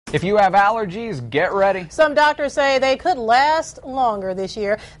If you have allergies, get ready. Some doctors say they could last longer this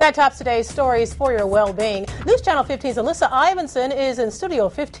year. That tops today's stories for your well-being. News Channel 15's Alyssa Ivinson is in Studio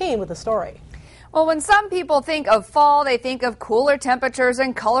 15 with the story. Well, when some people think of fall, they think of cooler temperatures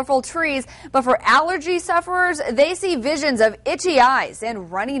and colorful trees. But for allergy sufferers, they see visions of itchy eyes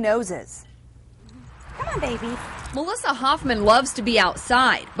and runny noses. Come on, baby. Melissa Hoffman loves to be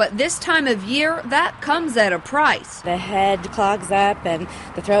outside, but this time of year, that comes at a price. The head clogs up and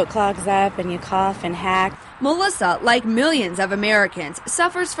the throat clogs up and you cough and hack. Melissa, like millions of Americans,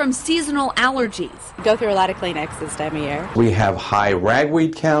 suffers from seasonal allergies. We go through a lot of Kleenex this time of year. We have high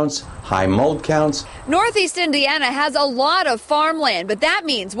ragweed counts, high mold counts. Northeast Indiana has a lot of farmland, but that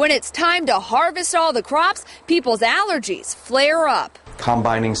means when it's time to harvest all the crops, people's allergies flare up.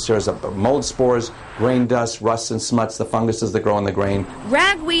 Combining stirs up mold spores, grain dust, rust and smuts, the funguses that grow in the grain.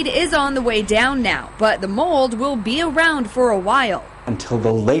 Ragweed is on the way down now, but the mold will be around for a while. Until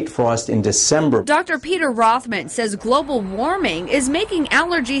the late frost in December. Dr. Peter Rothman says global warming is making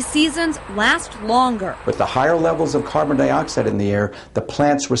allergy seasons last longer. With the higher levels of carbon dioxide in the air, the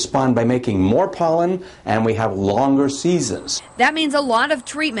plants respond by making more pollen, and we have longer seasons. That means a lot of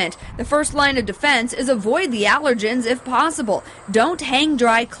treatment. The first line of defense is avoid the allergens if possible. Don't hang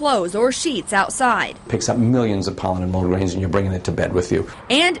dry clothes or sheets outside. Picks up millions of pollen and mold grains, and you're bringing it to bed with you.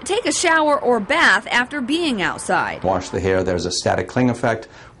 And take a shower or bath after being outside. Wash the hair. There's a static cling effect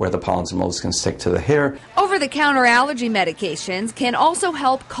where the pollens and molds can stick to the hair. Over-the-counter allergy medications can also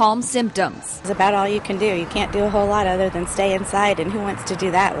help calm symptoms. It's about all you can do. You can't do a whole lot other than stay inside, and who wants to do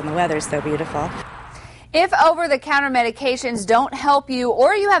that when the weather's so beautiful? If over-the-counter medications don't help you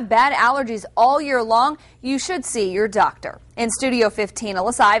or you have bad allergies all year long, you should see your doctor. In Studio 15,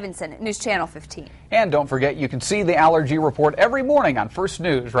 Alyssa Ivinson, News Channel 15. And don't forget, you can see the Allergy Report every morning on First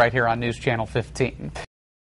News right here on News Channel 15.